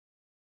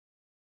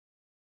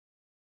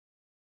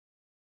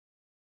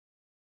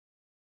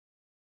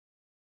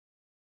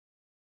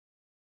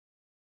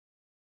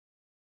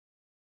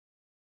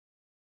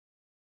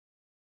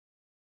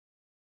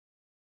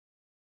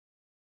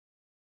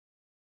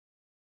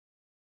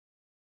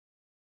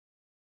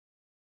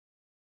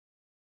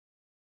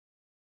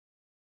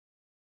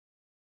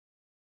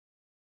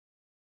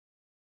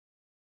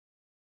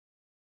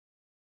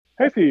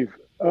Hey Steve,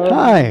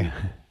 Hi.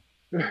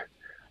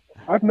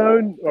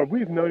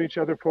 we've known each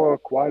other for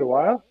quite a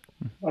while,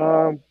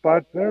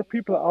 but there are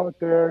people out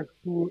there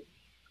who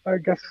I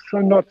guess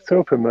are not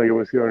so familiar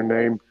with your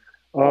name.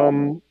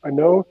 I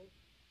know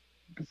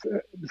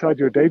besides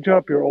your day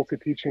job, you're also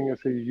teaching as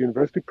a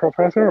university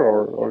professor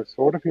or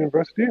sort of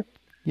university.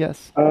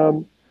 Yes.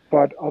 Um,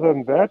 but other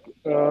than that,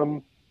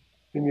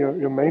 in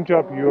your main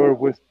job, you're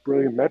with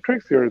Brilliant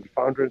Metrics. You're the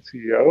founder and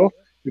CEO.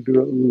 You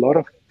do a lot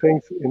of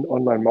things in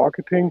online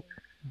marketing,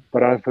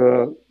 but I've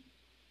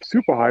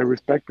super high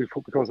respect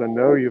before because I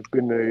know you've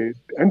been an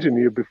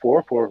engineer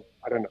before for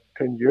I don't know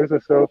 10 years or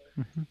so,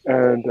 Mhm.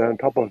 and on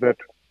top of that,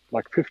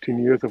 like 15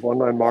 years of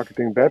online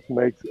marketing. That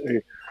makes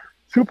a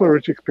super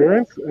rich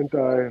experience, and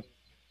I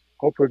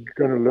hope we're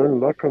going to learn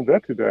a lot from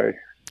that today.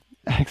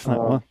 Excellent.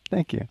 Um, Well,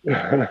 thank you.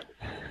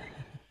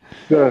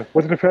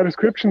 was it a fair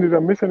description? Did I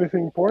miss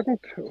anything important?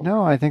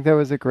 No, I think that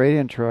was a great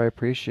intro. I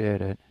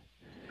appreciate it.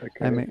 I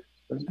Okay. mean,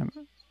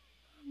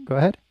 go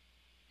ahead.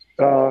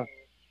 Uh,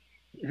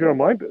 if you don't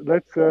mind,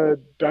 let's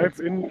dive Let's.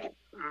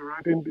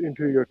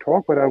 into your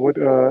talk. But I would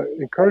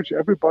encourage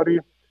everybody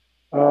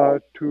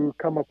to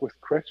come up with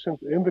questions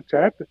in the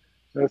chat.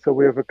 So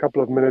we have a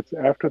couple of minutes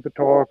after the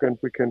talk and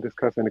we can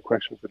discuss any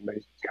questions that may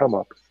come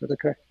up. Is that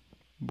okay?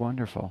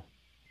 Wonderful.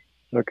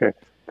 Okay.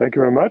 Thank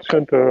you very much.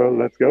 And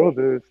let's go.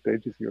 The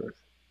stage is yours.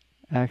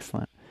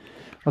 Excellent.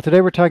 Well,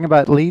 today we're talking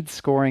about lead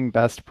scoring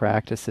best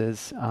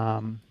practices.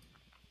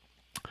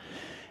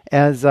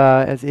 As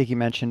Iggy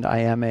mentioned,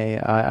 I'm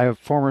a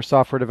former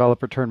software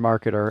developer turned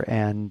marketer,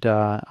 and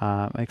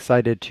I'm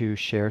excited to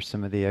share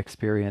some of the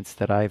experience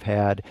that I've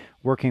had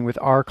working with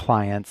our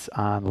clients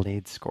on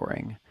lead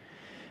scoring.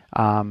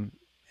 Um,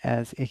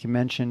 as Iki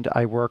mentioned,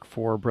 I work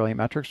for Brilliant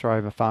Metrics, or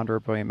I'm a founder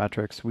of Brilliant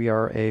Metrics. We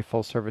are a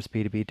full service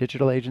B2B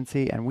digital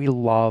agency, and we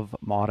love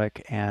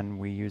Mautic, and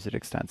we use it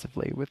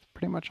extensively with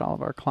pretty much all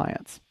of our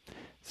clients.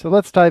 So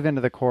let's dive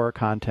into the core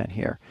content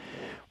here.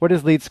 What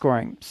is lead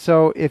scoring?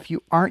 So if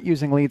you aren't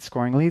using lead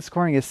scoring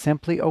is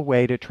simply a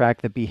way to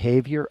track the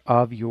behavior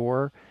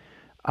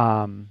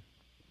um,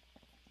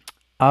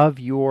 of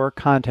your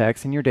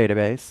contacts in your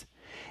database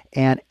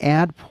and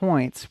add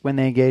points when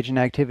they engage in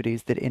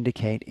activities that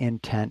indicate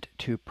intent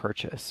to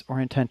purchase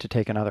or intent to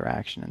take another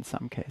action in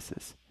some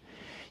cases.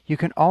 You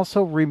can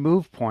also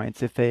remove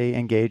points if they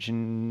engage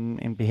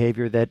in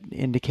behavior that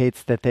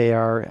indicates that they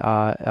are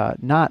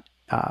not,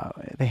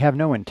 they have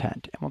no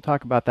intent. And we'll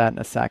talk about that in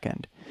a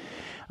second.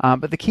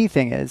 But the key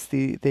thing is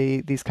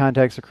these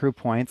contacts accrue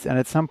points, and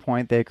at some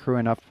point they accrue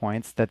enough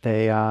points that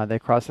they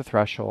cross the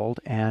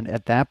threshold, and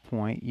at that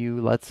point you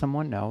let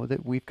someone know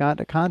that we've got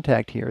a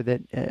contact here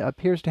that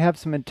appears to have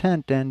some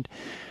intent and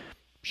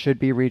should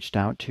be reached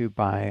out to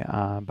by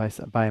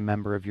a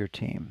member of your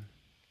team.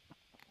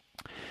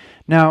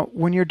 Now,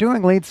 when you're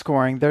doing lead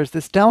scoring, there's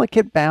this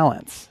delicate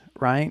balance,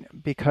 right?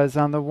 Because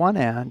on the one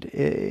hand,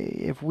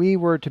 if we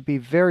were to be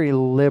very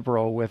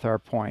liberal with our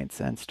points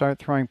and start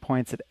throwing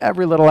points at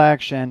every little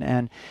action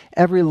and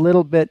every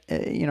little bit,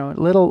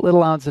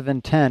 little ounce of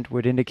intent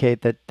would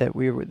indicate that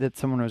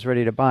someone was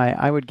ready to buy,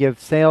 I would give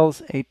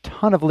sales a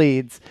ton of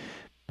leads,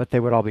 but they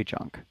would all be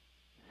junk.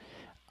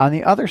 On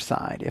the other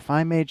side, if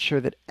I made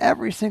sure that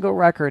every single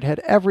record had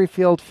every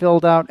field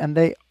filled out and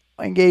they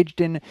engaged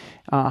in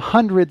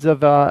hundreds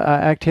of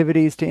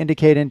activities to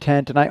indicate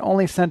intent, and I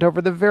only sent over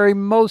the very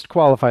most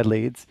qualified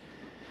leads,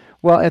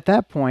 well, at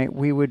that point,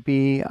 we would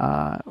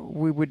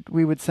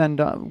send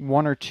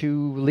one or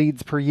two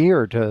leads per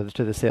year to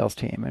the sales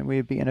team, and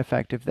we'd be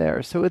ineffective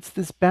there. So it's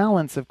this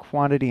balance of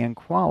quantity and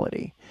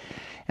quality.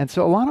 And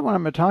so a lot of what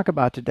I'm going to talk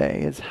about today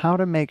is how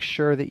to make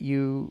sure that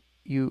you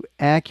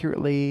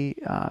accurately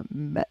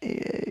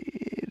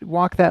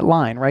walk that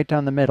line right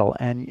down the middle,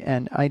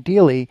 and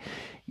ideally,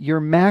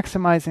 you're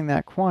maximizing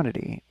that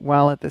quantity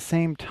while at the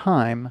same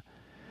time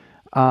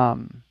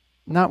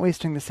not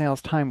wasting the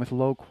sales time with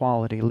low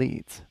quality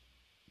leads.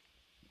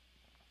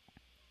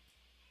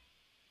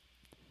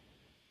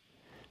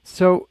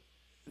 So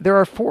there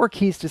are four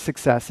keys to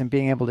success in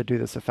being able to do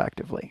this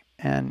effectively.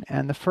 And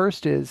the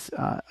first is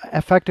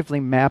effectively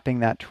mapping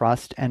that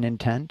trust and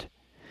intent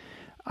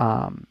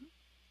um,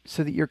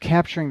 so that you're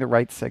capturing the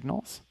right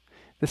signals.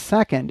 The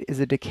second is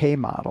a decay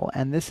model,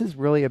 and this is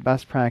really a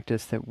best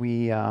practice that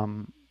we're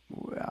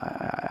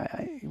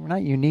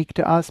not unique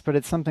to us, but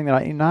it's something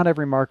that not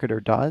every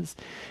marketer does,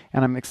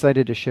 and I'm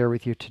excited to share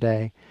with you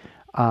today.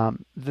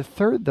 The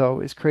third, though,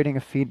 is creating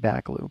a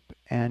feedback loop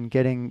and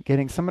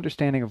getting some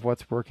understanding of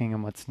what's working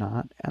and what's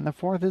not. And the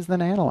fourth is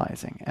then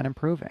analyzing and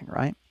improving,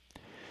 right?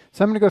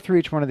 So I'm going to go through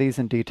each one of these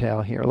in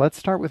detail here. Let's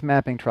start with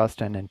mapping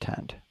trust and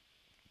intent.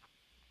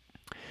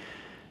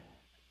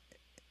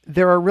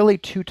 There are really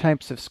two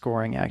types of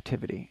scoring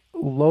activity.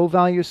 Low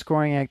value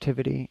scoring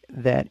activity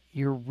that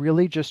you're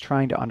really just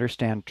trying to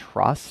understand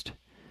trust,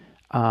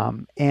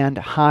 and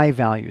high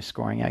value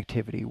scoring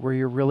activity where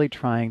you're really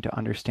trying to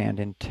understand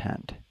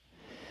intent.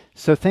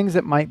 So things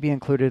that might be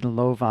included in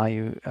low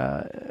value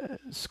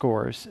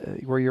scores,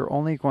 where you're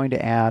only going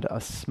to add a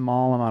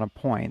small amount of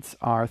points,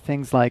 are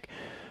things like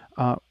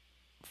uh,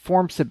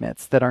 form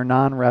submits that are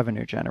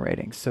non-revenue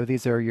generating. So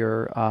these are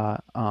your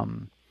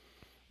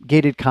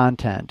gated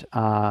content.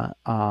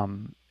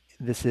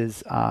 This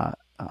is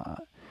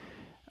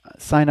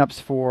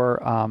signups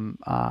for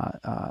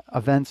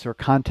events or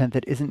content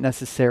that isn't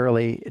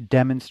necessarily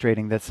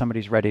demonstrating that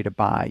somebody's ready to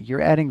buy.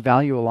 You're adding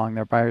value along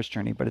their buyer's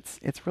journey, but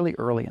it's really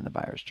early in the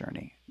buyer's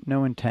journey.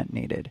 No intent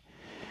needed.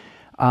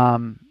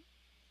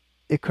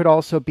 It could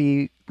also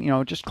be,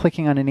 just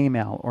clicking on an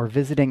email or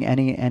visiting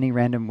any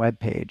random web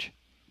page.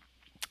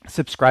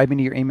 Subscribing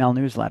to your email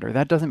newsletter.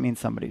 That doesn't mean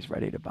somebody's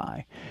ready to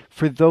buy.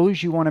 For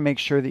those, you want to make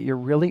sure that you're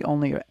really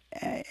only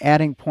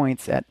adding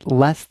points at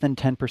less than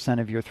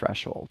 10% of your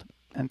threshold.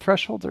 And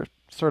thresholds are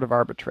sort of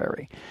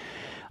arbitrary.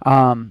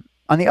 On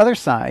the other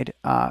side,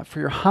 for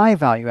your high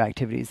value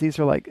activities, these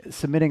are like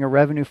submitting a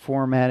revenue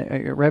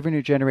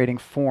generating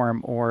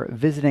form, or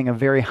visiting a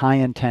very high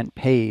intent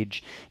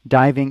page,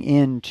 diving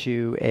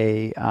into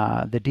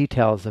the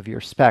details of your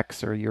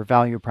specs or your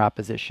value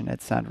proposition,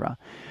 etc.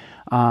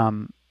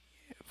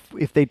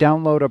 If they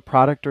download a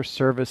product or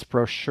service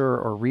brochure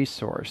or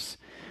resource,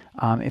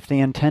 if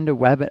they attend a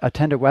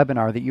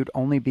webinar that you'd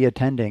only be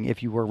attending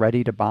if you were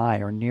ready to buy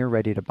or near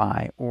ready to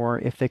buy, or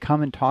if they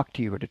come and talk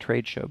to you at a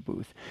trade show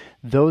booth,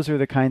 those are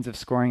the kinds of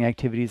scoring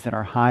activities that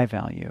are high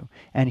value.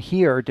 And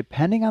here,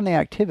 depending on the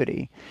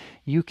activity,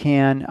 you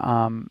can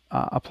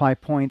apply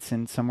points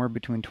in somewhere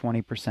between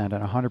 20% and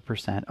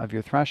 100% of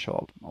your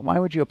threshold. Why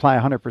would you apply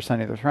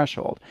 100% of the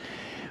threshold?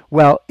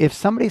 Well, if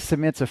somebody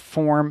submits a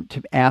form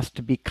to ask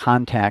to be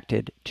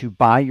contacted to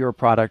buy your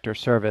product or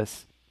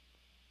service,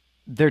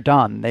 they're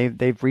done.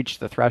 They've reached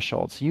the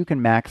threshold. So you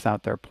can max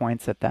out their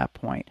points at that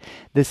point.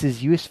 This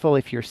is useful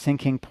if you're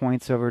syncing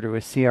points over to a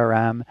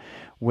CRM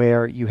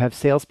where you have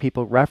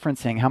salespeople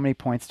referencing how many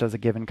points does a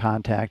given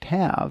contact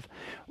have,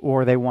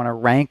 or they want to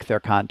rank their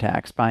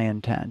contacts by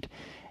intent.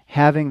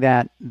 Having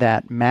that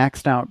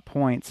maxed out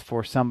points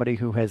for somebody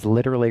who has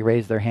literally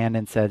raised their hand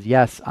and said,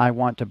 yes, I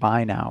want to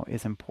buy now,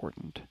 is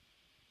important.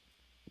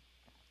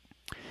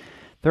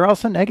 There are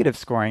also negative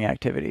scoring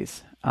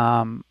activities.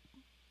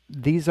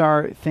 These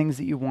are things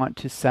that you want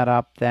to set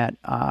up that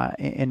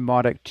in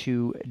Mautic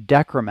to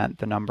decrement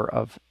the number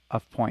of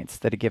points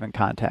that a given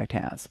contact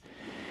has.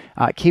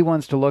 Key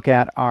ones to look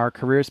at are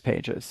careers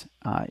pages.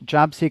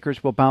 Job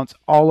seekers will bounce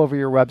all over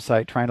your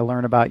website trying to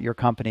learn about your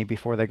company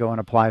before they go and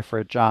apply for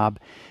a job,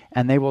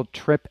 and they will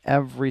trip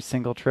every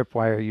single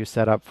tripwire you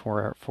set up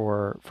for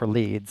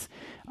leads,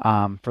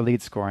 for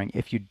lead scoring,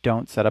 if you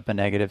don't set up a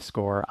negative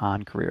score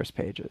on careers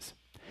pages.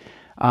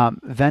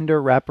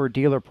 Vendor, rep, or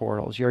dealer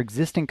portals. Your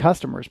existing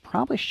customers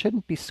probably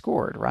shouldn't be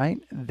scored,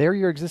 right? They're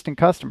your existing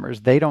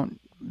customers. They don't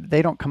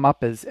come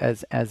up as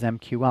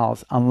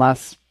MQLs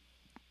unless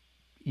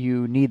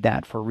you need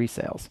that for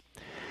resales.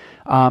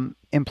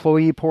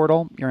 Employee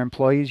portal, your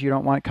employees you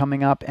don't want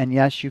coming up, and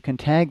yes, you can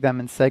tag them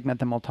and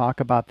segment them. We'll talk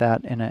about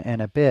that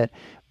in a bit.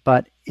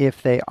 But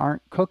if they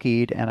aren't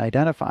cookied and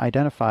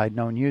identified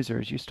known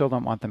users, you still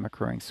don't want them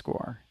accruing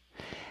score.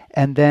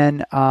 And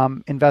then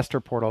investor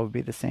portal would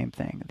be the same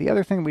thing. The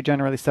other thing we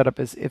generally set up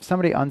is if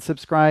somebody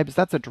unsubscribes,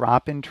 that's a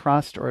drop in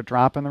trust or a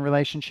drop in the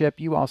relationship.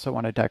 You also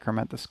want to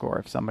decrement the score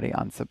if somebody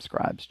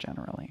unsubscribes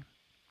generally.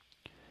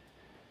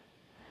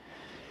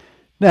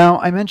 Now,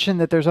 I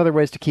mentioned that there's other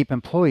ways to keep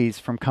employees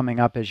from coming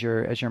up as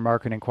your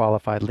marketing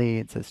qualified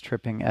leads, as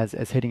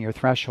hitting your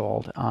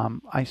threshold.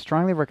 I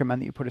strongly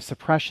recommend that you put a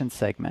suppression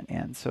segment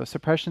in. So a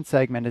suppression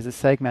segment is a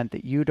segment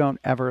that you don't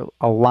ever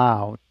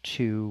allow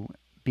to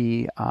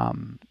be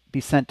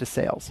sent to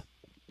sales.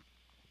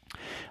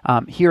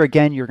 Here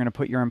again, you're going to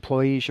put your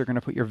employees, you're going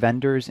to put your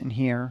vendors in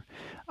here.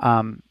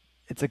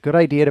 It's a good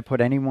idea to put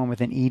anyone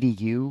with an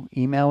EDU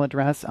email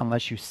address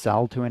unless you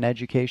sell to an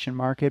education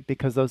market,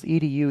 because those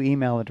EDU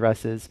email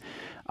addresses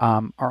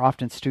are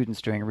often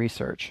students doing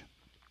research.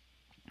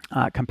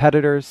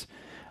 Competitors,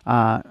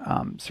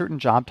 certain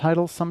job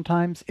titles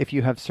sometimes, if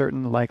you have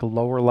certain like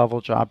lower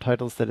level job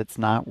titles that it's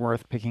not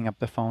worth picking up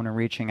the phone and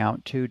reaching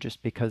out to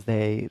just because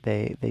they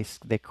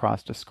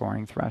crossed a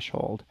scoring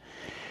threshold.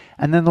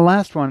 And then the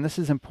last one, this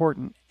is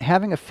important,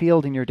 having a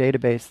field in your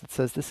database that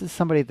says this is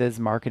somebody that is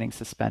marketing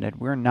suspended.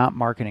 We're not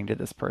marketing to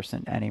this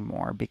person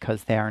anymore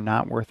because they are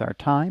not worth our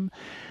time,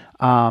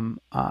 and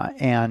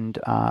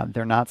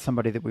they're not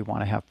somebody that we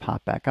want to have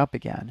pop back up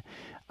again.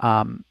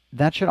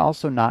 That should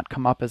also not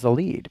come up as a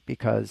lead,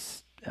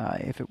 because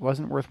if it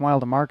wasn't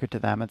worthwhile to market to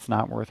them, it's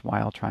not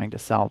worthwhile trying to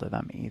sell to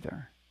them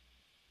either.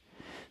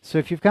 So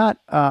if you've got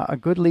a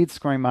good lead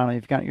scoring model,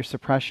 you've got your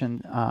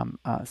suppression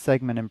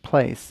segment in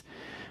place,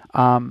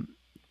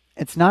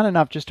 it's not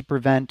enough just to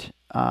prevent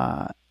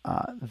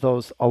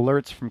those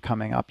alerts from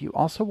coming up. You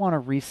also want to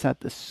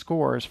reset the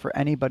scores for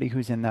anybody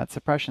who's in that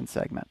suppression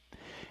segment.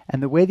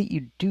 And the way that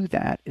you do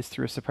that is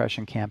through a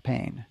suppression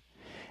campaign.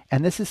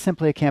 And this is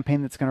simply a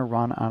campaign that's going to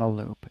run on a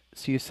loop.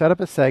 So you set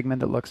up a segment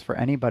that looks for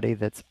anybody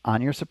that's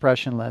on your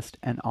suppression list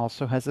and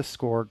also has a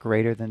score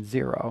greater than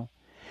 0.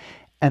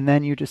 And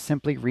then you just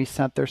simply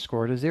reset their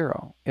score to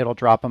 0. It'll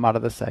drop them out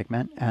of the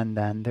segment, and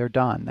then they're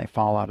done. They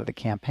fall out of the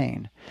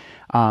campaign.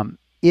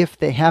 if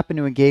they happen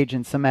to engage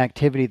in some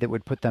activity that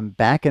would put them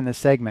back in the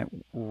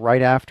segment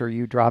right after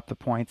you drop the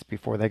points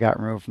before they got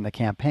removed from the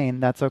campaign,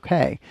 that's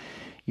okay.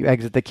 You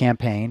exit the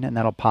campaign and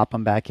that'll pop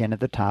them back in at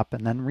the top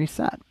and then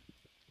reset.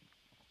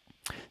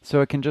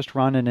 So it can just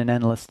run in an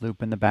endless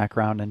loop in the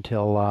background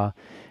until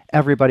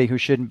everybody who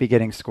shouldn't be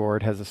getting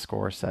scored has a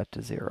score set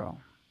to 0.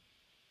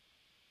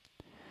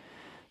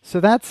 So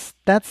that's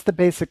the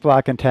basic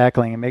block and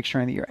tackling, and make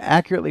sure that you're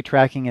accurately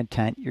tracking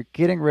intent. You're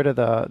getting rid of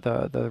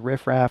the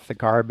riffraff, the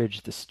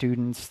garbage, the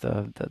students,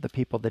 the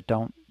people that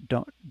don't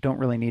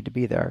really need to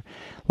be there.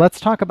 Let's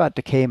talk about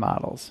decay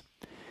models.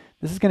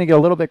 This is going to get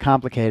a little bit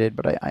complicated,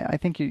 but I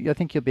think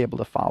you'll be able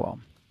to follow.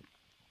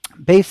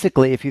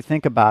 Basically, if you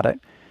think about it,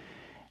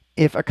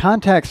 if a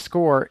contact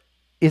score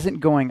isn't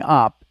going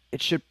up,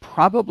 it should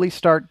probably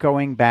start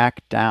going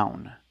back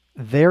down.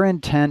 Their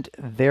intent,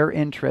 their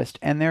interest,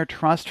 and their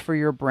trust for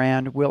your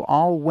brand will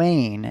all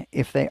wane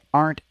if they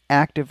aren't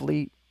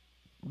actively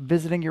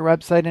visiting your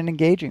website and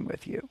engaging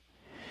with you.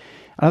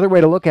 Another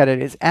way to look at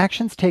it is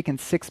actions taken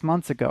 6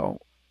 months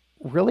ago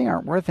really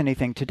aren't worth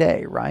anything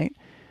today, right?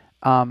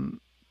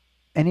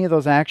 Any of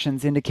those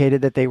actions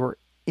indicated that they were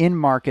in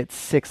market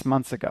 6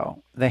 months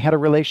ago. They had a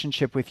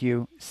relationship with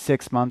you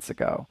 6 months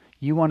ago.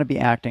 You want to be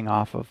acting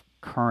off of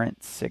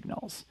current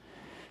signals.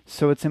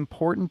 So it's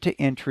important to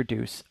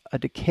introduce a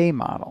decay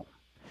model.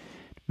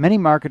 Many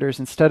marketers,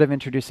 instead of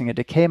introducing a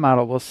decay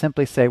model, will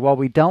simply say, well,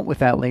 we dealt with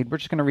that lead. We're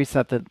just going to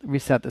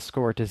reset the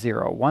score to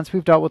 0. Once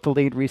we've dealt with the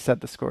lead,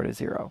 reset the score to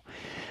 0.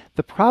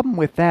 The problem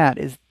with that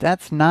is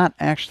that's not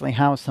actually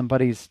how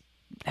somebody's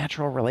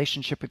natural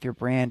relationship with your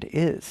brand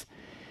is.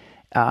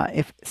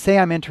 If, say,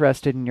 I'm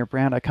interested in your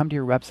brand, I come to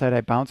your website,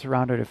 I bounce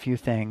around at a few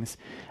things,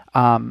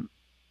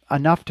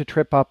 enough to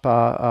trip up,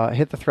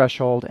 hit the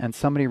threshold, and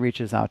somebody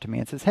reaches out to me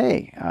and says,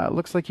 hey,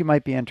 looks like you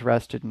might be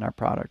interested in our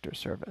product or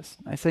service.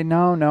 I say,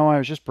 no, I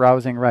was just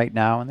browsing right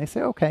now. And they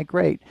say, okay,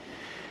 great.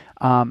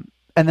 And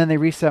then they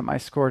reset my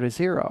score to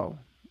 0.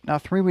 Now,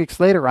 3 weeks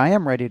later, I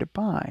am ready to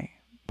buy.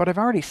 But I've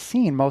already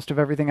seen most of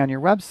everything on your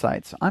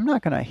website, so I'm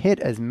not going to hit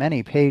as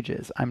many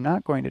pages. I'm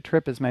not going to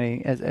trip as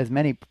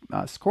many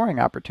scoring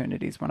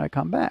opportunities when I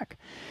come back.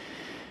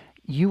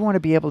 You want to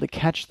be able to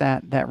catch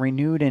that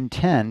renewed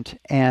intent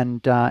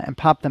and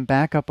pop them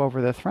back up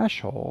over the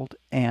threshold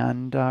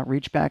and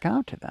reach back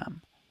out to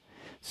them.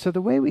 So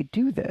the way we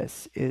do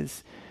this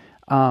is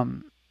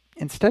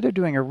instead of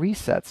doing a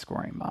reset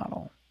scoring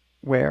model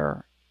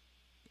where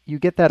you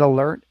get that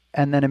alert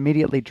and then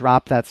immediately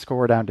drop that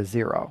score down to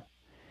 0.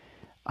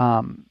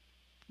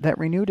 That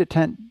renewed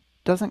intent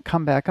doesn't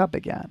come back up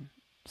again.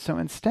 So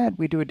instead,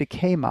 we do a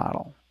decay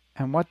model.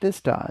 And what this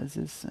does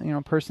is,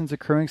 person's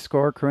accruing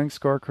score.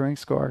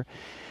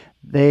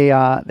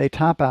 They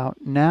top out.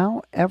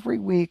 Now, every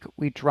week,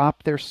 we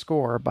drop their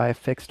score by a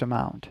fixed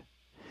amount.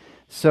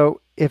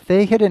 So if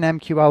they hit an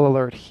MQL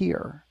alert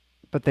here,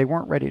 but they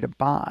weren't ready to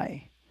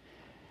buy,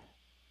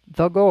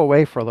 they'll go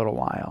away for a little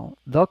while.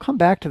 They'll come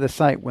back to the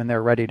site when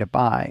they're ready to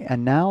buy,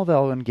 and now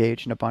they'll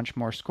engage in a bunch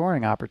more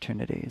scoring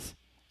opportunities.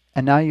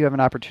 And now you have an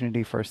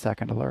opportunity for a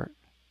second alert.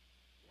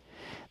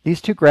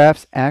 These two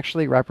graphs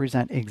actually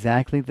represent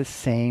exactly the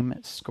same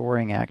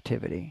scoring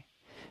activity.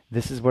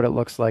 This is what it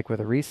looks like with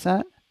a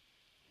reset.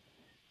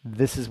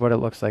 This is what it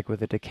looks like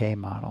with a decay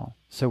model.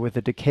 So with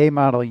a decay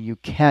model, you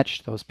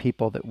catch those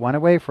people that went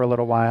away for a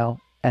little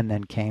while and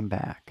then came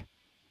back.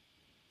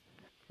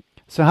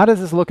 So how does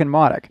this look in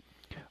Mautic?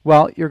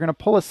 Well, you're going to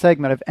pull a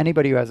segment of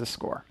anybody who has a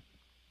score.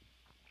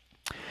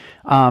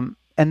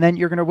 And then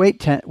you're going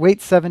to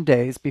wait 7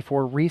 days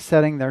before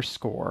resetting their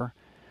score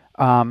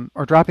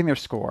or dropping their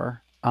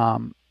score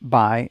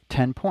by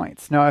 10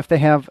 points. Now, if they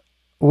have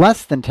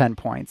less than 10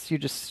 points, you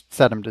just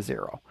set them to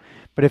 0.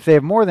 But if they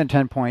have more than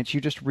 10 points, you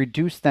just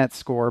reduce that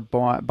score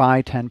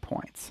by 10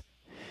 points.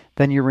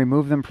 Then you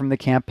remove them from the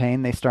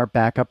campaign. They start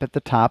back up at the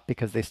top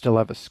because they still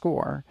have a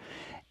score.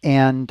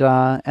 And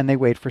they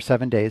wait for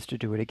 7 days to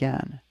do it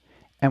again.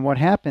 And what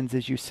happens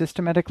is you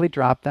systematically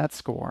drop that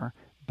score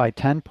by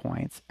 10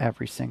 points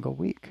every single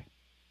week.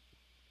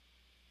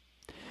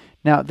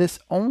 Now, this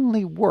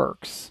only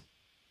works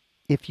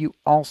if you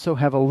also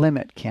have a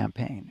limit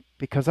campaign,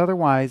 because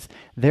otherwise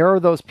there are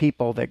those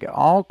people that get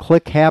all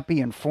click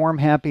happy and form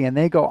happy, and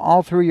they go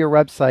all through your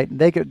website and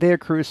they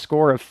accrue a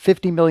score of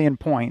 50 million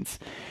points.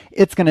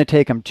 It's going to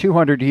take them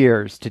 200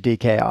 years to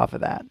decay off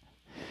of that.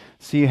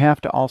 So you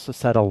have to also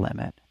set a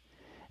limit.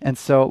 And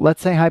so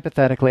let's say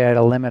hypothetically I had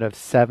a limit of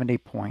 70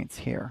 points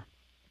here.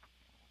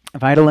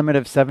 If I had a limit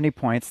of 70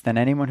 points, then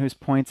anyone whose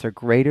points are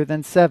greater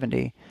than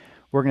 70,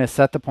 we're going to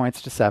set the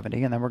points to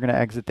 70, and then we're going to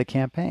exit the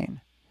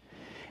campaign.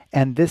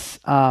 And this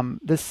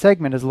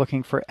segment is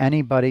looking for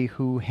anybody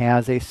who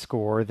has a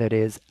score that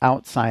is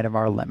outside of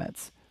our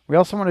limits. We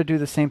also want to do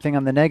the same thing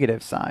on the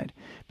negative side,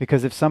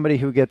 because if somebody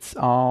who gets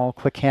all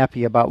click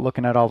happy about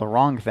looking at all the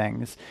wrong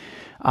things,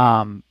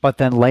 but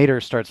then later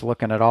starts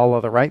looking at all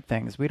of the right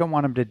things. We don't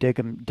want them to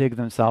dig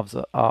themselves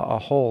a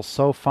hole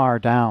so far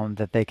down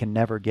that they can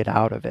never get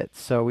out of it.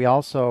 So we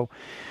also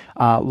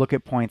look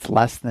at points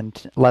less than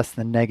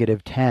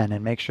 -10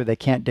 and make sure they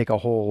can't dig a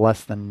hole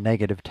less than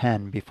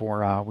 -10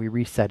 before we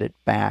reset it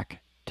back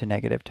to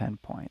 -10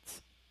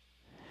 points.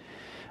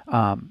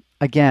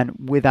 Again,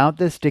 without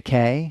this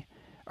decay,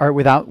 or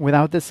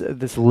without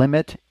this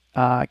limit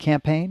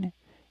campaign,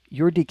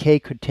 your decay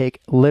could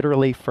take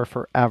literally for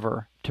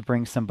forever to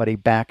bring somebody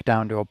back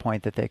down to a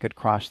point that they could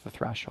cross the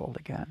threshold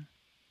again.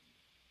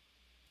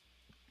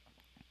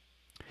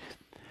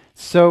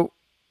 So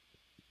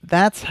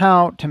that's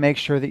how to make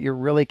sure that you're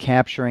really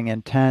capturing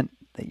intent,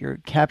 that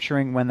you're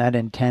capturing when that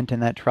intent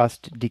and that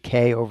trust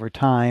decay over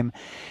time,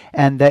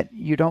 and that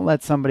you don't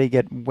let somebody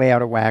get way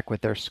out of whack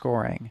with their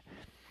scoring.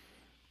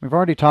 We've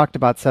already talked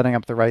about setting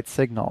up the right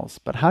signals,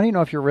 but how do you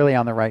know if you're really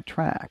on the right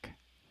track?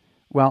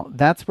 Well,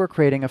 that's where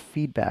creating a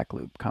feedback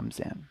loop comes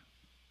in.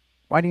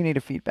 Why do you need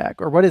a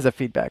feedback? Or what is a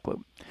feedback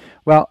loop?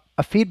 Well,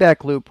 a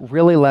feedback loop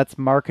really lets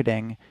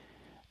marketing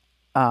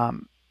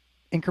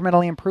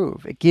incrementally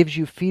improve. It gives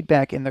you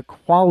feedback in the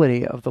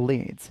quality of the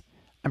leads.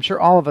 I'm sure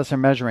all of us are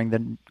measuring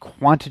the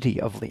quantity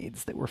of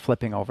leads that we're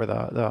flipping over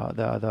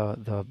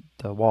the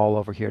wall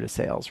over here to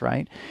sales,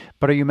 right?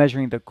 But are you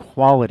measuring the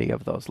quality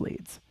of those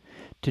leads?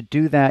 To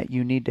do that,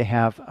 you need to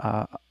have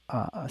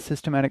a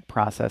systematic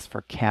process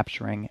for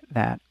capturing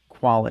that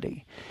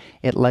quality.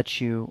 It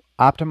lets you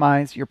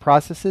optimize your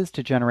processes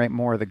to generate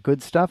more of the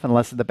good stuff and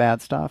less of the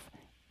bad stuff.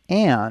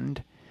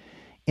 And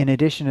in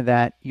addition to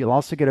that, you'll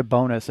also get a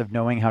bonus of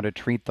knowing how to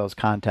treat those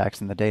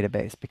contacts in the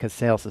database because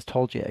sales has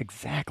told you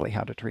exactly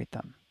how to treat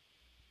them.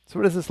 So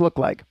what does this look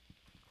like?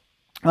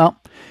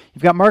 Well,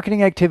 you've got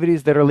marketing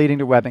activities that are leading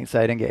to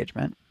website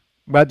engagement.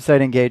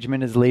 Website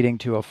engagement is leading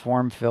to a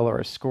form fill or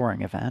a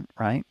scoring event,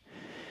 right?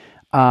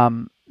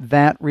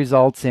 That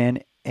results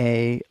in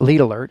a lead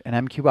alert, an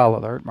MQL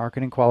alert,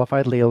 marketing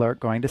qualified lead alert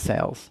going to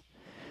sales.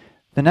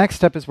 The next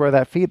step is where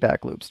that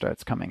feedback loop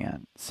starts coming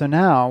in. So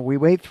now we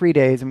wait 3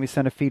 days and we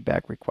send a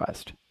feedback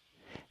request.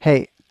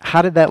 Hey,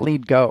 how did that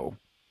lead go?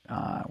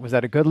 Was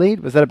that a good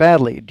lead? Was that a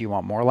bad lead? Do you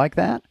want more like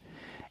that?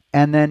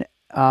 And then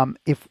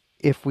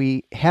if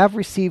we have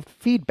received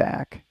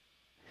feedback,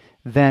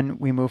 then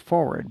we move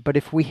forward. But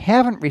if we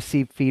haven't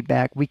received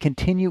feedback, we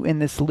continue in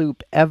this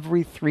loop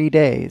every 3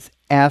 days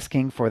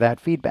asking for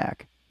that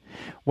feedback.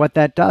 What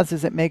that does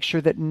is it makes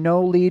sure that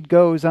no lead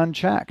goes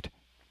unchecked.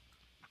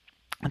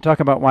 I'll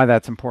talk about why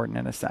that's important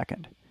in a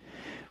second.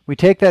 We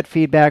take that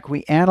feedback,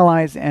 we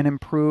analyze and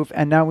improve,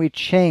 and now we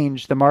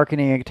change the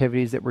marketing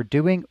activities that we're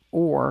doing,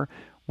 or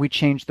we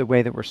change the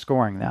way that we're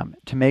scoring them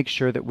to make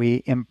sure that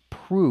we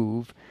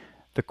improve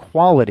the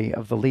quality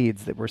of the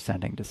leads that we're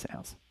sending to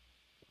sales.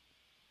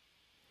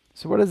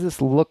 So what does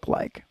this look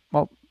like?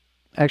 Well,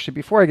 actually,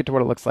 before I get to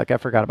what it looks like, I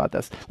forgot about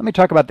this. Let me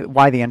talk about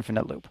why the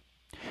infinite loop.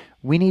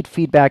 We need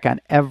feedback on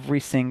every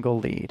single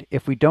lead.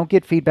 If we don't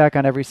get feedback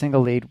on every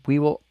single lead, we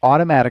will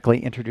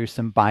automatically introduce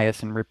some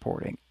bias in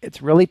reporting.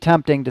 It's really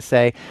tempting to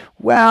say,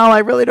 well, I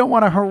really don't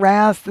want to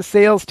harass the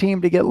sales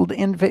team to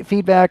get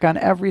feedback on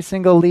every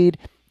single lead.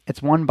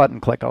 It's one button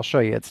click. I'll show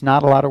you. It's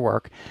not a lot of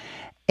work.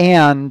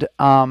 And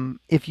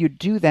if you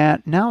do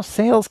that, now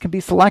sales can be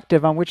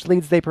selective on which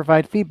leads they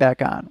provide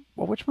feedback on.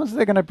 Well, which ones are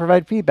they going to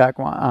provide feedback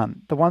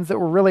on? The ones that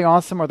were really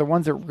awesome, or the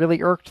ones that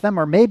really irked them,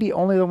 or maybe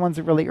only the ones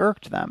that really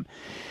irked them.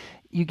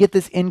 You get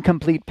this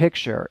incomplete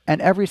picture,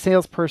 and every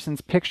salesperson's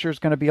picture is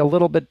going to be a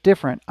little bit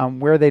different on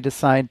where they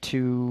decide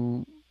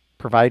to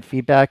provide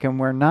feedback and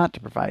where not to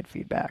provide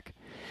feedback.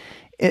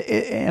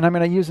 And I'm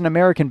going to use an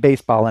American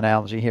baseball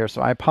analogy here,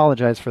 so I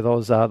apologize for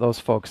those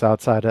folks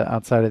outside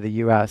of the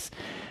U.S.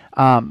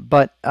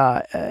 But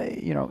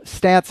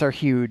stats are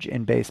huge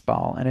in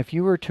baseball, and if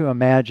you were to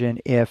imagine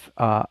if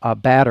a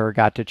batter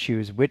got to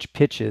choose which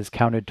pitches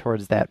counted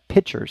towards that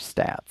pitcher's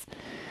stats,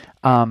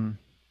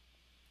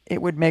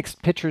 it would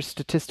make pitcher's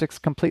statistics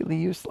completely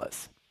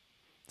useless.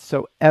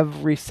 So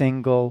every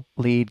single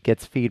lead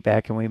gets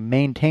feedback, and we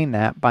maintain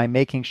that by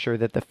making sure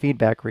that the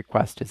feedback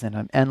request is in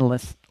an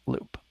endless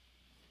loop.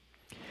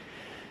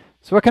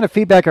 So what kind of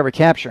feedback are we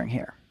capturing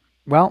here?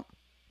 Well,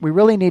 we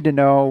really need to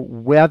know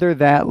whether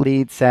that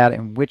lead sat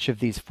in which of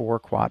these 4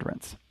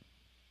 quadrants.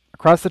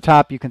 Across the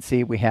top, you can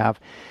see we have,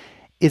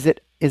 is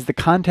the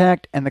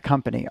contact and the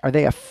company, are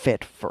they a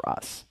fit for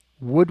us?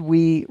 Would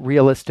we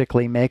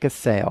realistically make a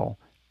sale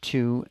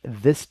to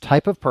this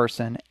type of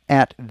person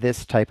at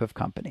this type of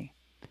company?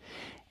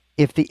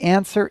 If the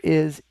answer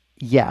is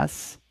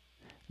yes,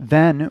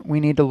 then we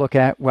need to look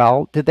at,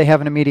 well, did they have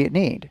an immediate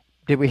need?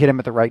 Did we hit them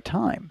at the right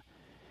time?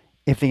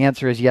 If the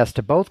answer is yes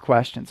to both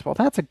questions, well,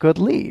 that's a good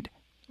lead.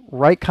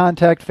 Right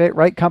contact fit,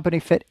 right company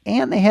fit,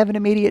 and they have an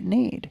immediate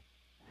need.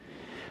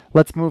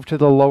 Let's move to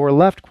the lower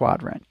left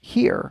quadrant.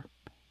 Here,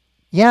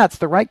 yeah, it's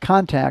the right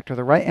contact or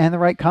the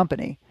right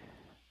company,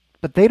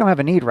 but they don't have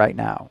a need right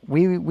now.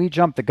 We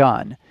jumped the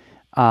gun.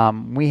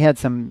 We had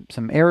some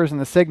errors in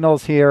the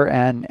signals here,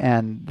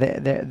 and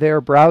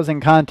they're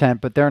browsing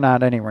content, but they're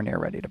not anywhere near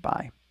ready to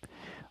buy.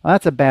 Well,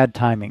 that's a bad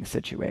timing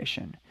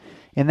situation.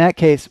 In that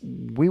case,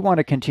 we want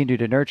to continue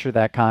to nurture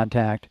that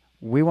contact.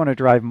 We want to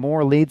drive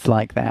more leads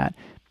like that.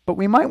 But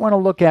we might want to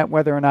look at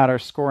whether or not our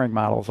scoring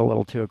model is a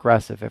little too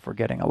aggressive if we're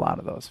getting a lot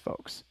of those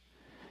folks.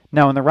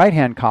 Now, in the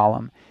right-hand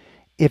column,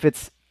 if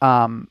it's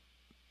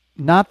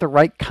not the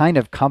right kind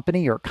of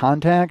company or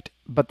contact,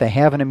 but they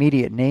have an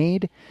immediate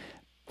need,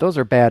 those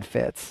are bad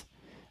fits.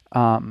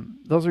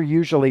 Those are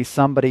usually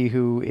somebody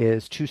who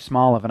is too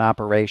small of an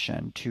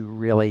operation to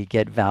really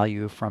get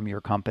value from your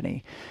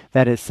company.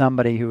 That is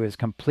somebody who is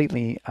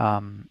completely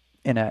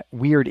in a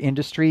weird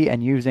industry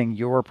and using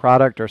your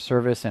product or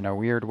service in a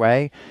weird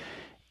way.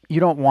 You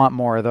don't want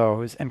more of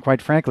those. And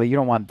quite frankly, you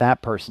don't want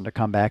that person to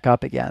come back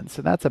up again.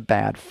 So that's a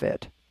bad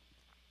fit.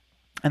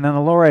 And then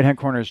the lower right hand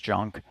corner is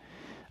junk.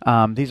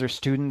 These are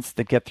students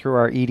that get through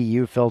our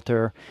EDU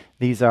filter.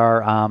 These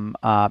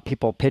are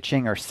people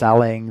pitching or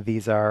selling.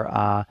 These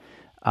are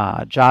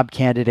job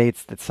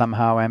candidates that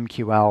somehow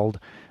MQL'd.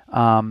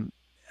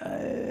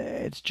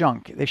 It's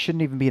junk. They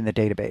shouldn't even be in the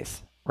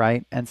database,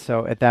 right? And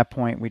so at that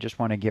point, we just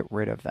want to get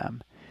rid of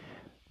them.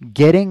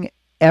 Getting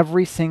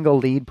every single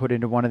lead put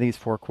into one of these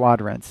 4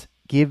 quadrants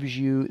gives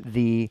you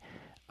the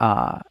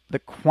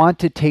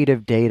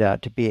quantitative data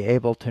to be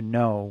able to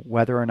know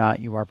whether or not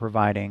you are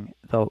providing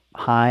the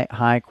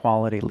high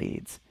quality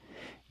leads.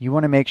 You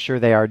want to make sure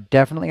they are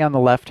definitely on the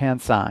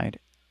left-hand side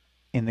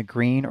in the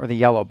green or the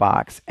yellow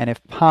box, and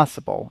if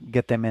possible,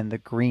 get them in the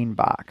green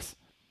box.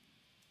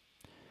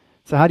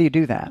 So how do you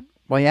do that?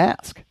 Well, you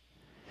ask.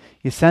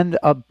 You send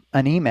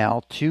an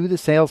email to the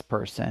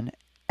salesperson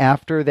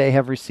after they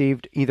have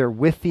received either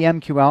with the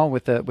MQL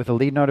with a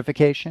lead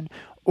notification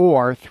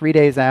or 3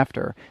 days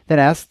after, that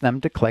asks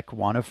them to click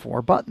one of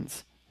 4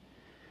 buttons.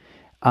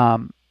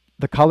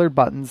 The colored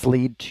buttons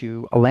lead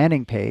to a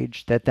landing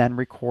page that then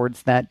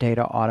records that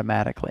data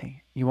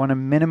automatically. You want to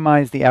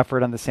minimize the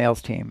effort on the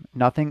sales team.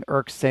 Nothing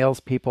irks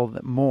salespeople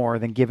more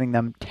than giving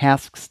them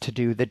tasks to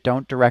do that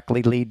don't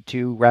directly lead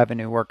to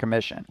revenue or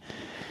commission.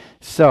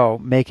 So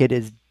make it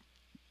as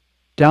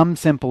dumb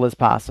simple as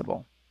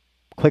possible.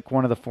 Click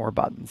one of the 4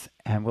 buttons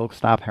and we'll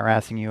stop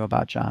harassing you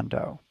about John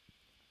Doe.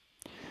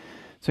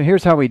 So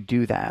here's how we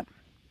do that.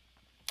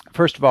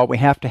 First of all, we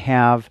have to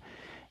have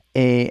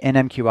an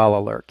MQL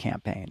alert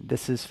campaign.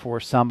 This is for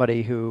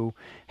somebody who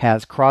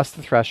has crossed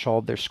the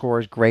threshold. Their score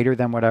is greater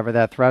than whatever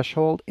that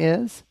threshold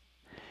is.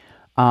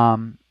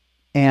 We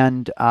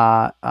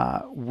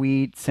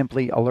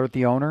simply alert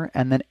the owner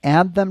and then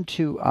add them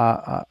to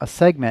a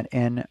segment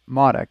in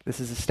Mautic. This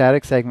is a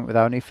static segment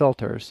without any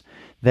filters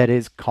that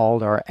is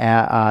called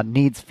our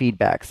needs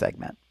feedback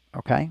segment.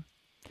 Okay.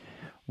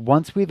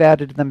 Once we've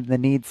added them to the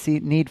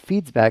need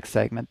feedback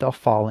segment, they'll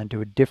fall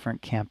into a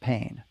different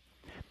campaign.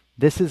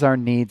 This is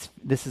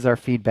our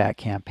feedback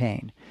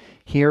campaign.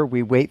 Here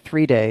we wait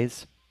 3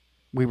 days.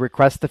 We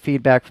request the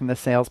feedback from the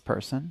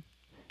salesperson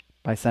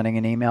by sending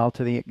an email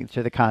to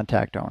the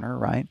contact owner,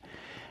 right?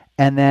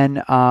 And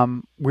then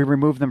we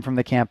remove them from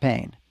the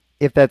campaign.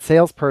 If that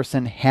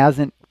salesperson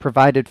hasn't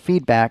provided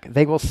feedback,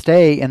 they will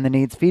stay in the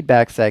needs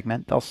feedback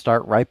segment. They'll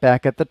start right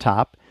back at the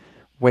top,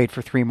 wait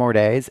for 3 more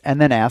days, and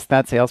then ask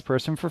that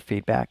salesperson for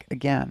feedback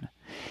again.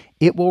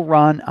 It will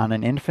run on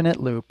an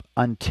infinite loop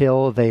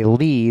until they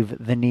leave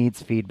the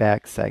needs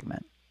feedback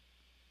segment.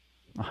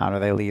 How do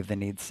they leave the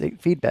needs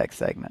feedback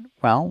segment?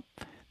 Well,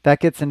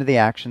 that gets into the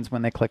actions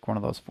when they click one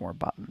of those 4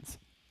 buttons.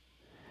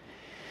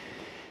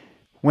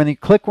 When you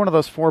click one of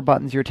those 4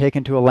 buttons, you're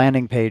taken to a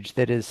landing page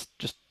that is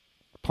just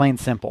plain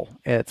simple.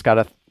 It's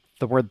got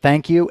the word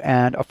thank you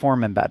and a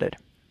form embedded.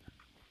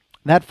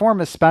 That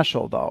form is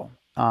special though.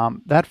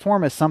 That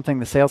form is something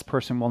the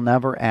salesperson will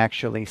never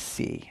actually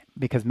see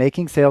because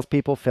making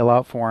salespeople fill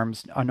out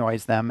forms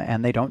annoys them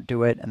and they don't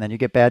do it, and then you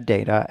get bad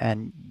data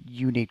and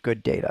you need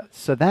good data.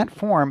 So that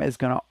form is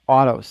going to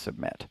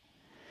auto-submit.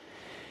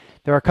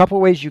 There are a couple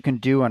ways you can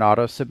do an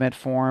auto-submit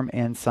form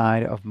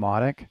inside of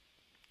Mautic,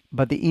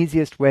 but the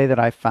easiest way that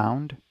I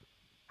found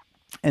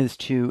is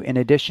to, in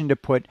addition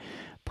to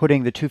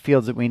putting the 2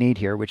 fields that we need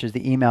here, which is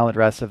the email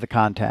address of the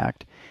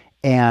contact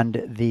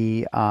and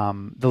the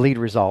lead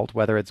result,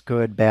 whether it's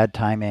good, bad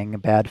timing,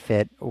 bad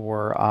fit,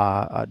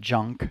 or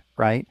junk,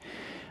 right?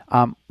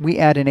 We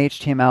add an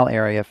HTML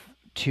area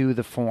to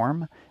the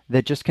form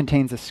that just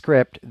contains a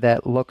script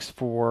that looks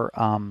for,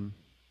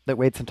 that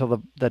waits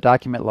until the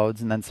document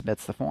loads and then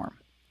submits the form.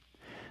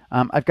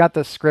 I've got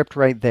the script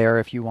right there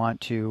if you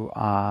want to.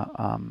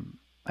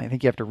 I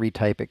think you have to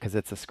retype it because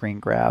it's a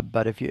screen grab,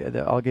 but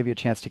I'll give you a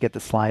chance to get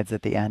the slides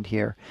at the end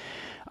here.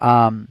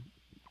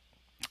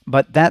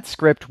 But that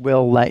script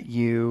will let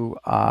you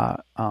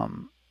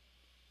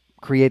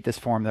create this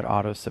form that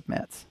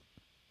auto-submits.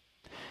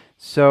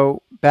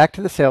 So back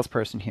to the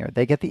salesperson here.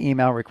 They get the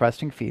email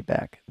requesting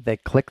feedback. They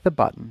click the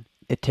button.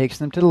 It takes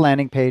them to the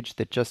landing page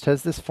that just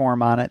has this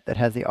form on it that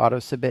has the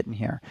auto-submit in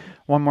here.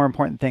 One more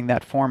important thing,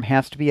 that form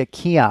has to be a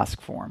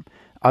kiosk form.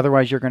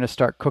 Otherwise, you're going to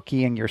start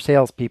cookieing your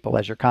salespeople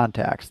as your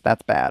contacts.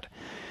 That's bad.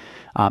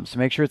 So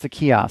make sure it's a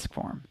kiosk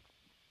form.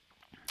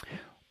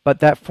 But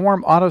that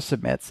form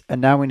auto-submits, and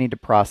now we need to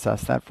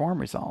process that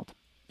form result.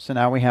 So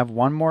now we have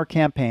one more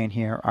campaign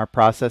here, our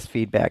process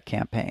feedback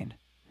campaign.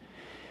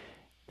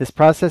 This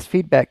process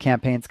feedback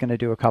campaign is going to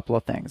do a couple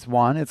of things.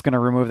 One, it's going to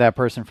remove that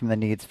person from the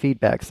needs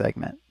feedback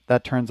segment.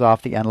 That turns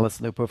off the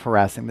endless loop of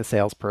harassing the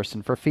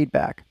salesperson for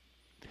feedback.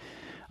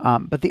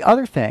 But the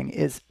other thing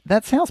is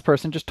that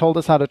salesperson just told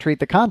us how to treat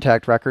the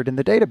contact record in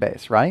the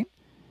database, right?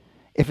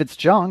 If it's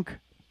junk,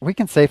 we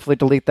can safely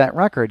delete that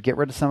record, get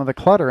rid of some of the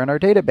clutter in our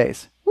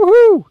database.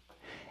 Woohoo!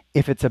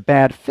 If it's a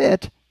bad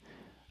fit,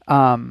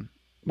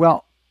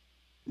 well,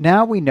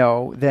 now we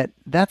know that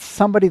that's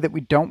somebody that we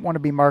don't want to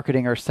be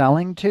marketing or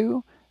selling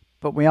to,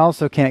 but we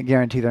also can't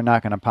guarantee they're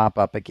not going to pop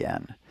up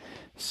again.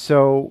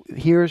 So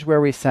here's where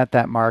we set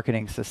that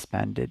marketing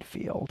suspended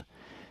field.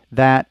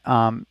 That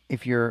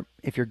if you're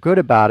good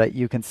about it,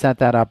 you can set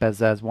that up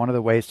as one of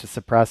the ways to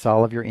suppress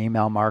all of your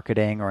email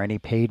marketing or any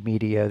paid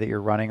media that you're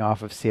running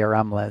off of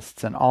CRM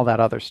lists and all that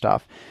other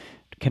stuff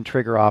can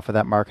trigger off of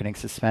that marketing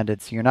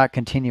suspended. So you're not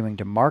continuing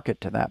to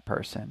market to that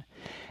person.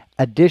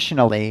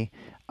 Additionally,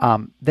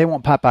 they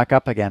won't pop back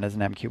up again as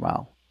an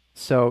MQL.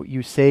 So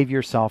you save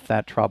yourself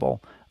that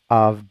trouble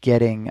of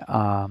getting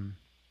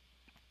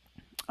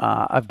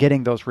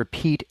those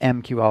repeat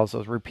MQLs,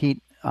 those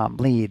repeat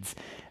leads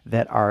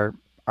that are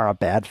a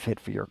bad fit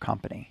for your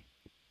company.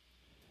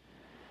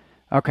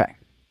 Okay,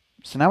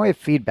 so now we have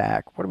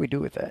feedback. What do we do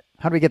with it?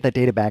 How do we get that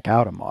data back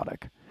out of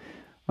Mautic?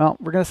 Well,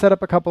 we're going to set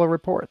up a couple of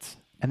reports,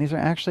 and these are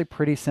actually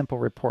pretty simple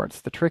reports.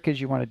 The trick is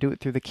you want to do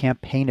it through the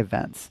campaign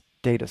events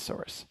data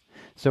source.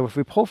 So if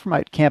we pull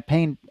from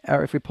campaign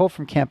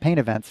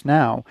events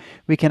now,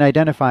 we can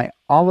identify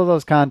all of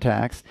those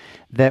contacts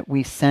that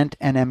we sent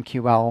an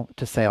MQL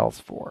to sales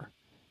for.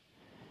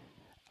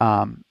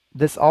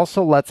 This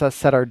also lets us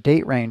set our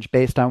date range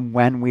based on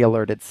when we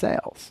alerted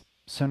sales.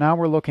 So now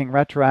we're looking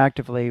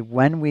retroactively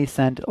when we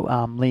sent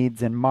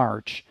leads in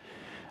March.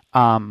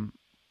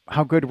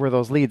 How good were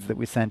those leads that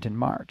we sent in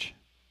March?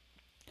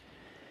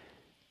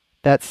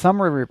 That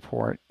summary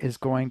report is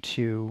going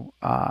to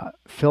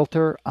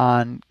filter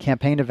on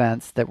campaign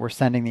events that we're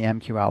sending the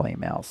MQL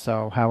emails.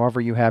 So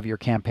however you have your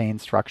campaign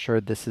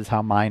structured, this is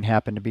how mine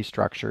happened to be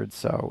structured.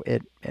 So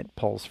it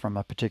pulls from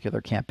a particular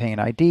campaign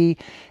ID,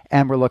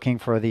 and we're looking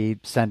for the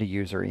send a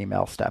user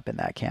email step in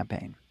that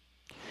campaign.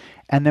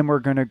 And then we're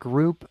going to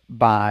group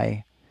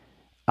by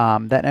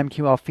that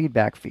MQL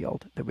feedback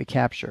field that we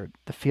captured,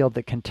 the field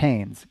that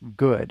contains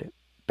good,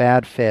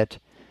 bad fit,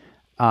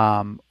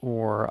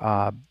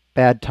 or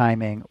bad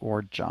timing,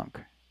 or junk,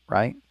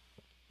 right?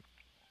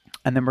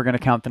 And then we're going to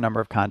count the number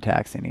of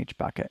contacts in each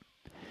bucket.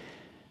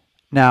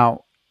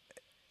 Now,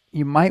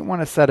 you might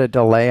want to set a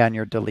delay on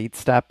your delete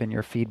step in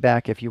your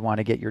feedback if you want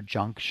to get your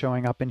junk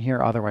showing up in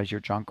here. Otherwise, your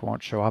junk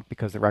won't show up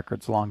because the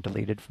record's long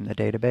deleted from the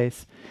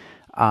database.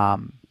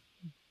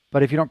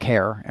 But if you don't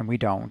care, and we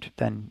don't,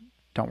 then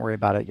don't worry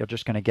about it. You're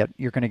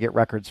going to get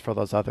records for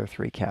those other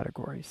three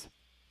categories.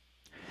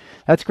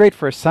 That's great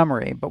for a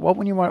summary, but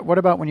what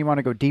about when you want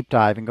to go deep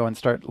dive and go and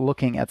start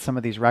looking at some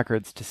of these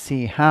records to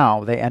see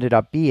how they ended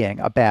up being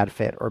a bad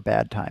fit or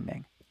bad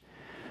timing?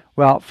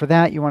 Well, for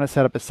that, you want to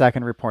set up a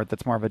second report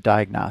that's more of a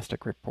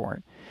diagnostic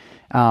report.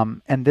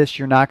 And this,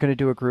 you're not going to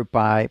do a group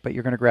by, but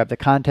you're going to grab the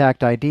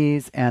contact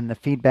IDs and the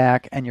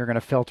feedback, and you're going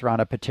to filter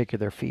on a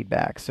particular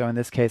feedback. So in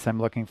this case, I'm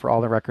looking for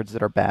all the records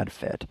that are bad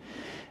fit.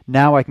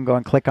 Now I can go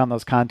and click on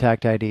those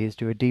contact IDs,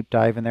 do a deep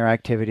dive in their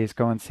activities,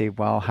 go and see,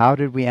 well, how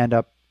did we end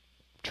up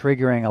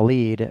triggering a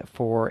lead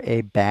for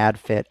a bad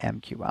fit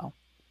MQL?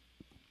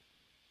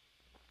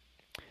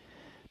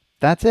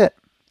 That's it.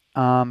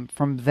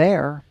 From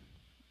there,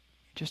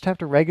 you just have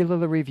to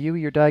regularly review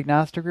your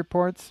diagnostic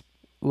reports,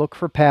 look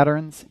for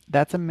patterns.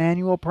 That's a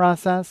manual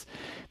process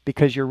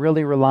because you're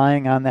really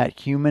relying on that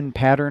human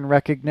pattern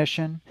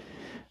recognition.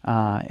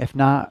 If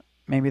not,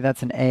 maybe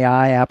that's an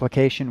AI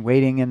application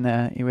waiting in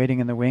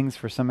the wings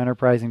for some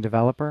enterprising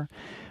developer.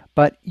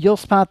 But you'll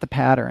spot the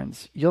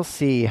patterns. You'll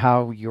see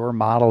how your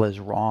model is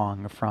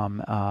wrong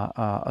from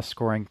a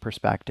scoring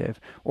perspective,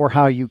 or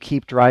how you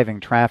keep driving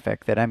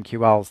traffic that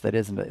MQLs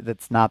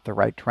that's not the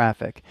right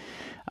traffic.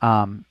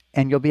 And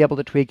you'll be able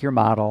to tweak your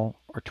model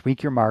or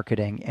tweak your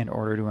marketing in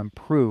order to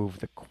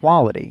improve the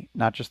quality,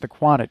 not just the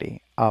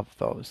quantity, of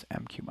those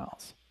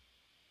MQLs.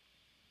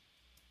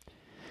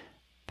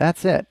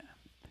 That's it.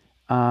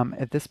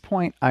 At this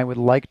point, I would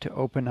like to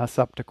open us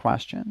up to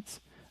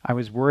questions. I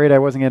was worried I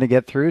wasn't going to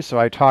get through, so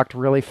I talked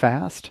really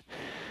fast.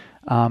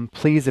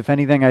 Please, if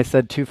anything I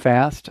said too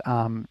fast,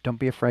 don't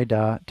be afraid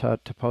to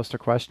post a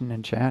question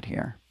in chat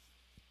here.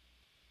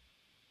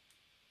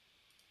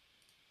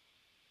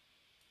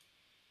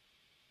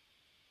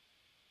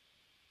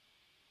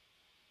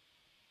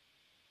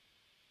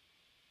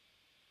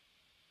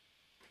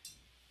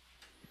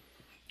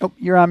 Oh,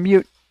 you're on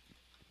mute.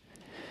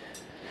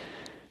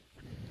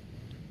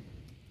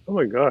 Oh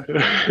my God.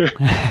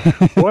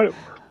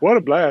 What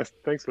a blast.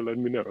 Thanks for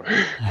letting me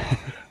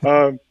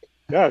know.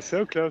 Yeah,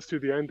 so close to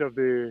the end of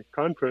the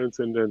conference,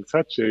 and then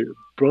such a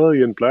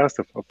brilliant blast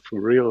of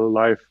real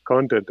life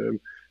content. And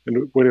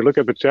when you look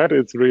at the chat,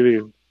 it's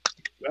really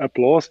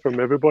applause from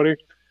everybody.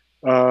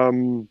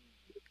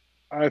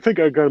 I think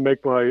I'm going to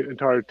make my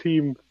entire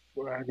team,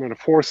 I'm going to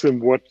force them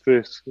watch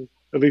this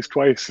at least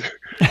twice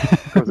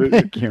because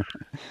Thank it's you.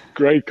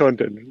 great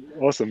content.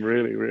 Awesome,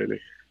 really, really.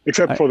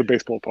 Except I, for the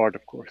baseball part,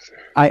 of course.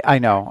 I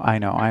know, I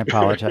know. I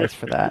apologize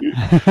for that.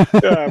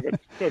 Yeah, but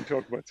don't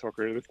talk about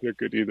soccer. That's not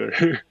good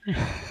either.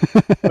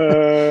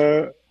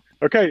 uh,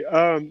 okay,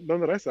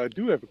 nonetheless, I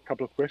do have a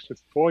couple of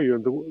questions for you.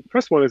 And the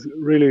first one is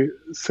really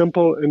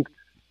simple, and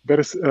that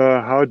is,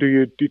 how do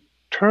you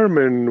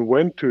determine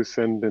when to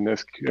send an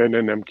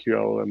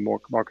MQL, a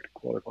more market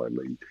qualified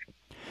lead?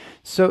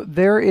 So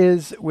there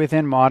is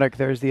within Mautic,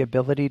 there's the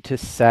ability to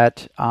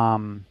set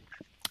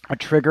a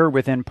trigger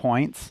within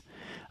points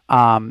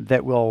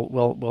that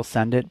will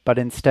send it. But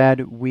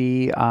instead,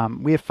 we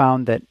have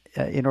found that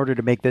in order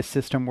to make this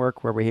system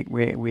work, where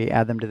we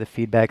add them to the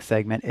feedback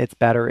segment, it's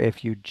better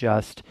if you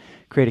just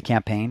create a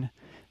campaign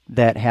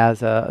that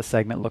has a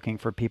segment looking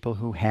for people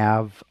who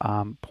have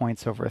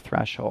points over a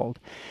threshold.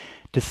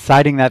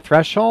 Deciding that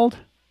threshold,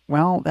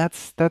 well,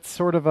 that's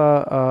sort of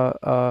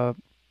a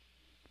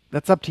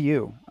that's up to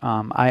you.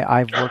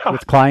 I've worked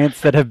with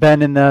clients that have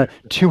been in the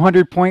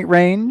 200 point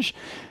range,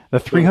 the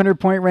So, 300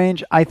 point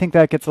range. I think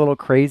that gets a little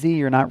crazy.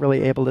 You're not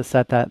really able to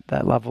set that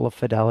level of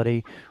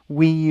fidelity.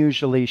 We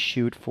usually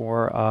shoot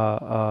for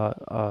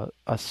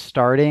a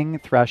starting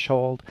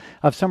threshold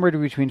of somewhere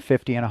between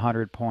 50 and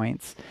 100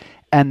 points,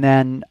 and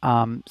then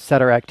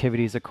set our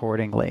activities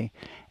accordingly.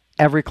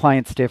 Every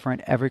client's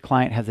different. Every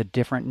client has a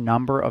different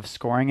number of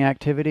scoring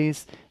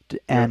activities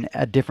yeah, and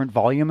a different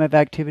volume of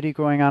activity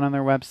going on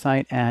their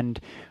website. And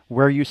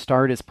where you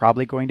start is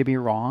probably going to be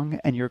wrong.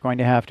 And you're going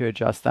to have to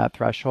adjust that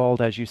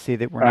threshold as you see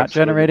that we're not absolutely.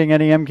 generating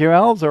any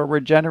MQLs or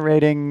we're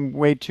generating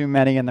way too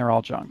many and they're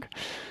all junk.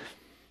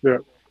 Yeah,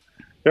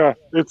 yeah.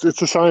 It's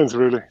a science,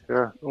 really.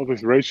 Yeah, all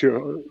this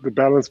ratio, the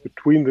balance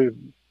between the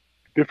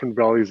different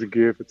values you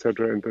give,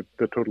 etc., and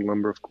the total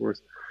number, of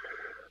course.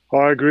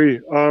 I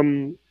agree.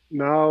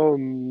 Now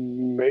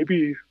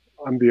maybe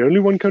I'm the only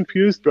one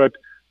confused, but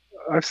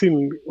I've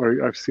seen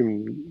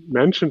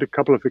mentioned a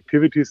couple of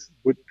activities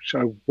which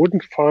I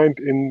wouldn't find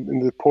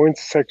in the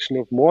points section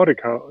of Mautic.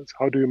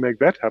 How do you make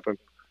that happen?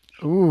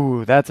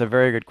 Ooh, that's a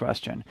very good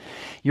question.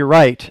 You're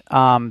right.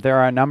 There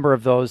are a number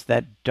of those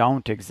that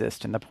don't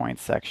exist in the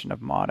points section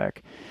of Mautic.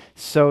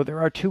 So there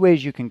are two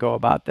ways you can go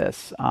about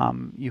this.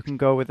 You can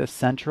go with a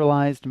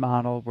centralized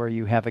model where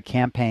you have a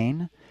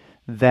campaign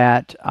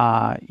that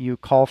you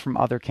call from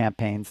other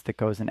campaigns that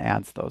goes and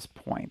adds those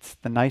points.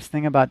 The nice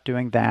thing about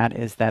doing that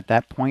is that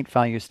that point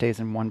value stays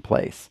in one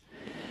place.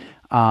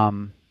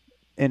 Um,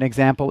 an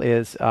example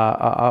is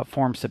a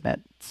form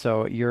submit.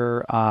 So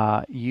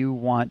you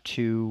want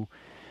to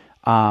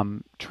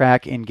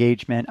track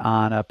engagement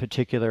on a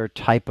particular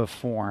type of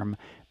form.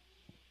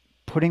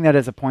 Putting that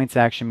as a points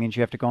action means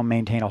you have to go and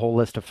maintain a whole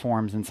list of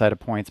forms inside of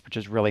points, which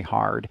is really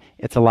hard.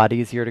 It's a lot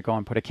easier to go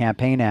and put a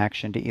campaign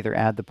action to either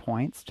add the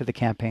points to the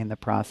campaign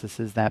that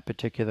processes that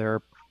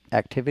particular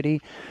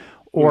activity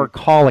or Mm,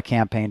 call a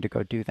campaign to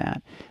go do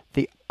that.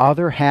 The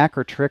other hack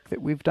or trick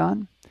that we've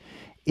done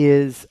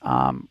is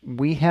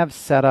we have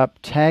set up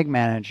Tag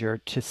Manager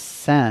to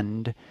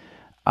send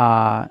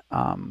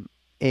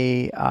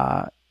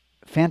a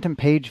phantom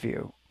page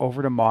view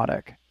over to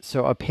Mautic.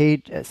 So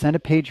send a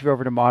page view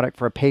over to Mautic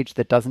for a page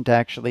that doesn't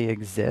actually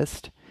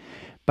exist,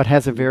 but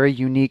has a mm. very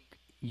unique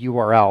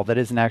URL that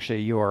isn't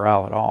actually a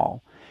URL at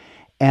all.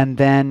 And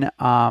then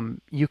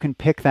you can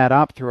pick that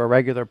up through a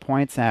regular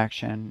points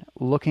action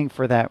looking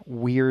for that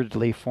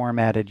weirdly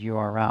formatted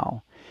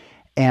URL.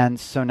 And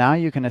so now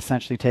you can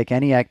essentially take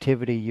any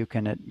activity you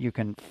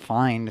can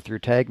find through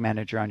Tag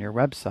Manager on your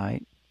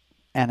website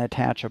and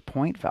attach a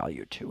point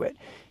value to it.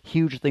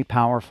 Hugely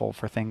powerful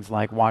for things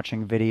like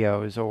watching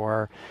videos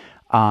or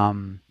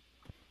um,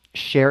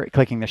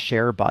 clicking the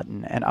share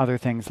button and other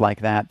things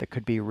like that that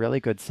could be really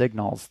good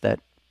signals that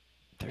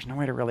there's no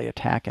way to really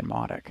attack in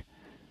Mautic.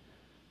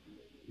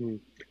 Mm.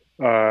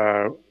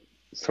 Uh,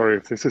 Sorry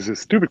if this is a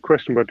stupid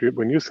question, but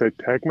when you say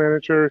Tag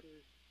Manager,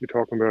 you're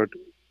talking about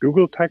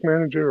Google Tag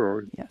Manager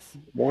or Yes.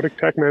 Mautic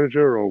Tag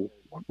Manager, or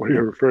what are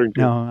you referring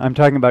to? No, I'm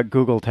talking about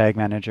Google Tag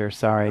Manager.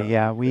 Sorry. Ah,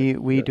 Yeah, okay.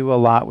 we Yeah. do a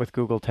lot with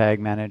Google Tag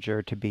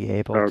Manager to be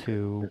able Okay.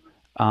 to,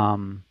 Yeah.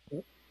 um,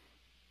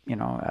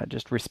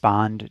 just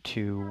respond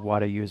to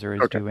what a user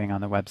is Okay. doing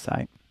on the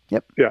website.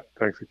 Yep. Yeah.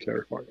 Thanks for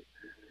clarifying.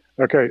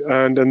 Okay.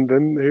 And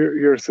then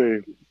here's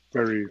a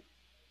very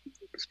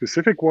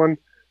specific one.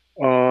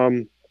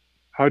 Um,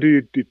 how do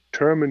you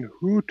determine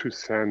who to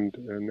send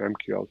an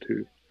MQL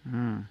to?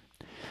 Mm.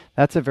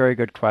 That's a very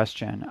good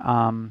question.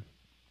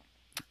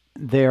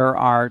 There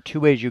are two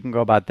ways you can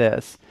go about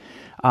this.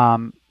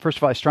 First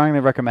of all, I strongly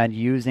recommend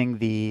using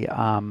the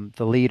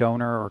lead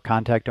owner or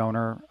contact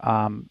owner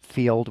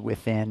field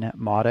within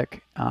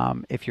Mautic.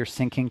 If you're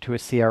syncing to a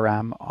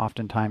CRM,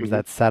 oftentimes Hmm.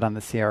 that's set on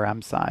the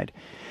CRM side.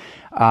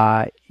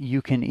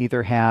 You can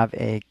either have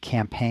a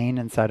campaign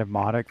inside of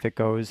Mautic that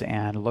goes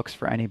and looks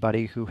for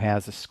anybody who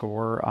has a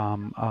score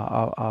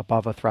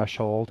above a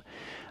threshold,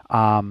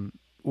 um,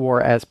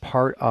 or as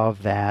part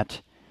of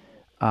that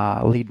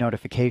lead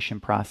notification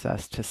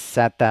process to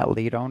set that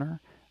lead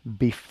owner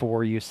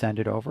before you send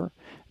it over.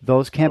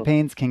 Those Oh,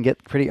 campaigns can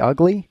get pretty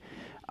ugly.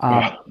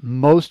 Ah,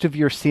 Most of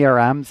your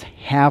CRMs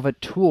have a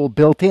tool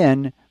built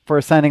in for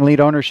assigning lead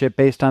ownership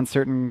based on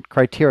certain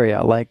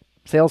criteria. Like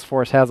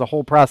Salesforce has a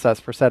whole process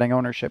for setting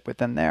ownership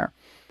within there.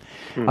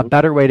 A mhm.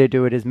 better way to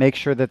do it is make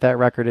sure that that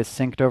record is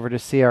synced over to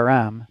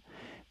CRM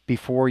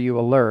before you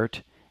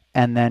alert,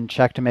 and then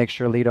check to make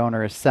sure lead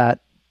owner is set,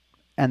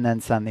 and then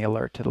send the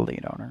alert to the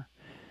lead owner.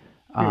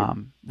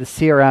 Hmm. The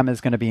CRM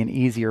is going to be an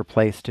easier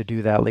place to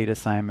do that lead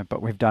assignment,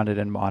 but we've done it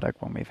in Mautic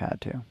when we've had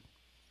to.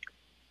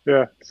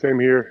 Yeah, same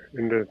here.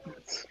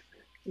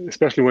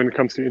 Especially when it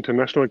comes to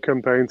international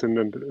campaigns and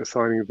then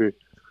assigning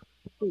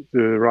the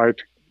right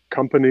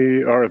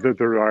company or the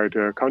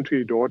right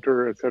country,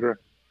 daughter, etc.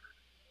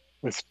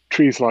 It's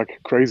trees like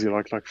crazy,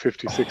 like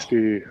 50, Oh,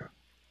 60.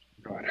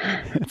 God.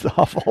 it's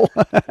awful.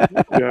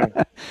 Yeah,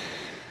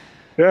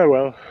 yeah.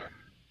 Well,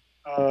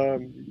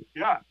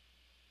 yeah.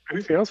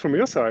 Anything else from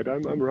your side?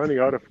 I'm running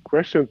out of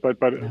questions, but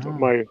No.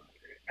 my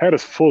head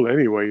is full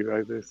anyway.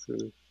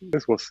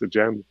 This was the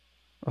gem.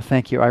 Well,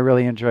 thank you. I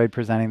really enjoyed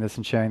presenting this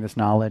and sharing this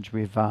knowledge.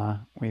 We've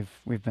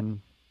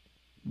been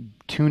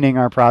tuning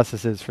our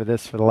processes for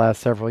this for the last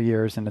several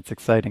years, and it's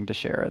exciting to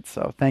share it.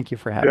 So thank you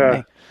for having Yeah,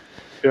 me.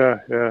 yeah,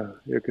 yeah.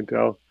 You can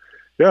tell.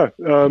 Yeah.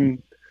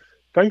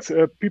 Thanks.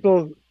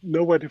 People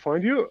know where to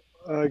find you.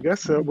 I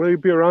guess. Will you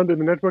be around in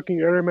the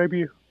networking area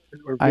maybe,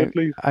 or I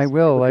weirdly, I so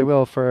people will I can.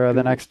 will for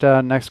the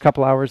can next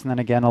couple hours, and then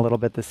again a little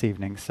bit this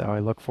evening. So I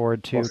look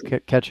forward to awesome,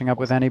 catching up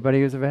with awesome,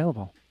 anybody who's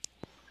available.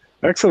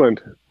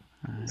 excellent.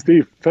 All right.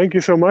 Steve, thank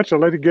you so much. I'll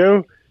let you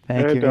go,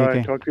 Thank you, and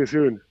Iggy. talk to you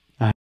soon.